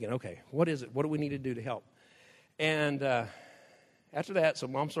again, I'm thinking, okay, what is it? What do we need to do to help? And after that, so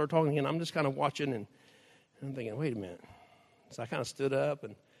Mom started talking again. I'm just kind of watching, and I'm thinking, wait a minute. So I kind of stood up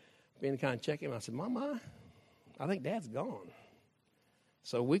and began to kind of check him. I said, Mama, I think Dad's gone.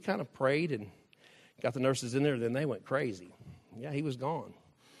 So we kind of prayed and got the nurses in there. Then they went crazy. Yeah, he was gone.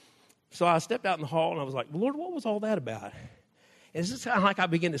 So I stepped out in the hall, and I was like, Lord, what was all that about? And it's just kind of like I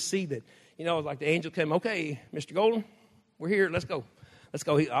began to see that, like the angel came, okay, Mr. Golden, we're here. Let's go. Let's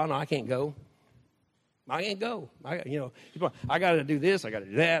go. Oh, no, I can't go. I can't go. I got to do this. I got to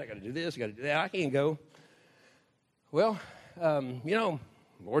do that. I got to do this. I got to do that. I can't go. Well,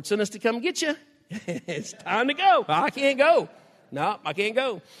 Lord sent us to come get you. It's time to go. I can't go. No, I can't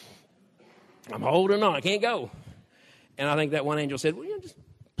go. I'm holding on. I can't go. And I think that one angel said, well, just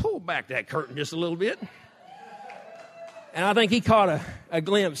pull back that curtain just a little bit. And I think he caught a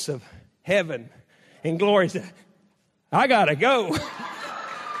glimpse of heaven and glory. He said, I got to go.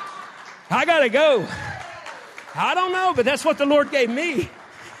 I got to go. I don't know, but that's what the Lord gave me.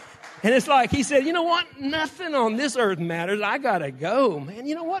 And it's like he said, you know what? Nothing on this earth matters. I got to go, man.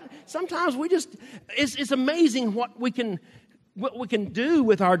 You know what? Sometimes it's amazing what we can do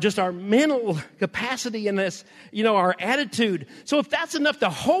with our mental capacity and this, our attitude. So if that's enough to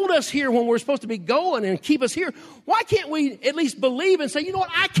hold us here when we're supposed to be going and keep us here, why can't we at least believe and say, you know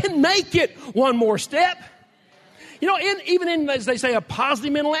what? I can make it one more step. Even in, as they say, a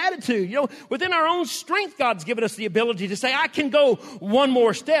positive mental attitude, within our own strength, God's given us the ability to say, I can go one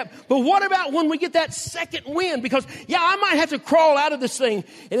more step. But what about when we get that second wind? Because, I might have to crawl out of this thing,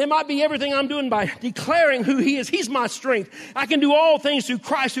 and it might be everything I'm doing by declaring who He is. He's my strength. I can do all things through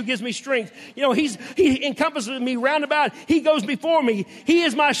Christ who gives me strength. He encompasses me round about. He goes before me. He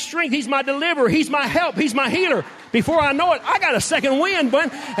is my strength. He's my deliverer. He's my help. He's my healer. Before I know it, I got a second wind,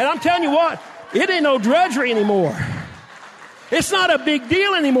 and I'm telling you what, it ain't no drudgery anymore. It's not a big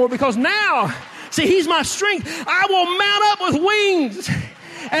deal anymore because now, see, He's my strength. I will mount up with wings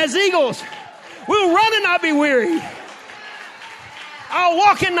as eagles. We'll run and not be weary. I'll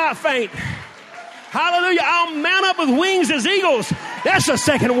walk and not faint. Hallelujah. I'll mount up with wings as eagles. That's a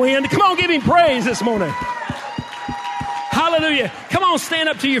second wind. Come on, give Him praise this morning. Hallelujah. Come on, stand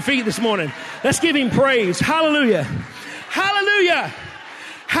up to your feet this morning. Let's give Him praise. Hallelujah. Hallelujah.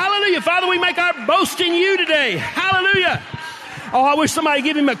 Hallelujah. Father, we make our boast in You today. Hallelujah. Oh, I wish somebody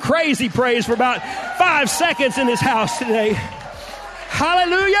give Him a crazy praise for about 5 seconds in this house today.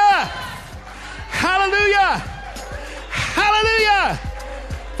 Hallelujah. Hallelujah. Hallelujah.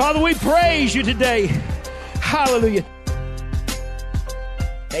 Father, we praise You today. Hallelujah.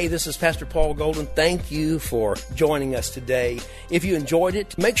 Hey, this is Pastor Paul Golden. Thank you for joining us today. If you enjoyed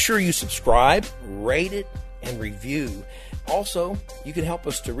it, make sure you subscribe, rate it, and review. Also, you can help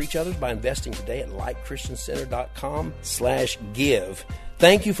us to reach others by investing today at lightchristiancenter.com/give.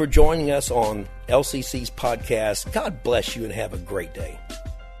 Thank you for joining us on LCC's podcast. God bless you and have a great day.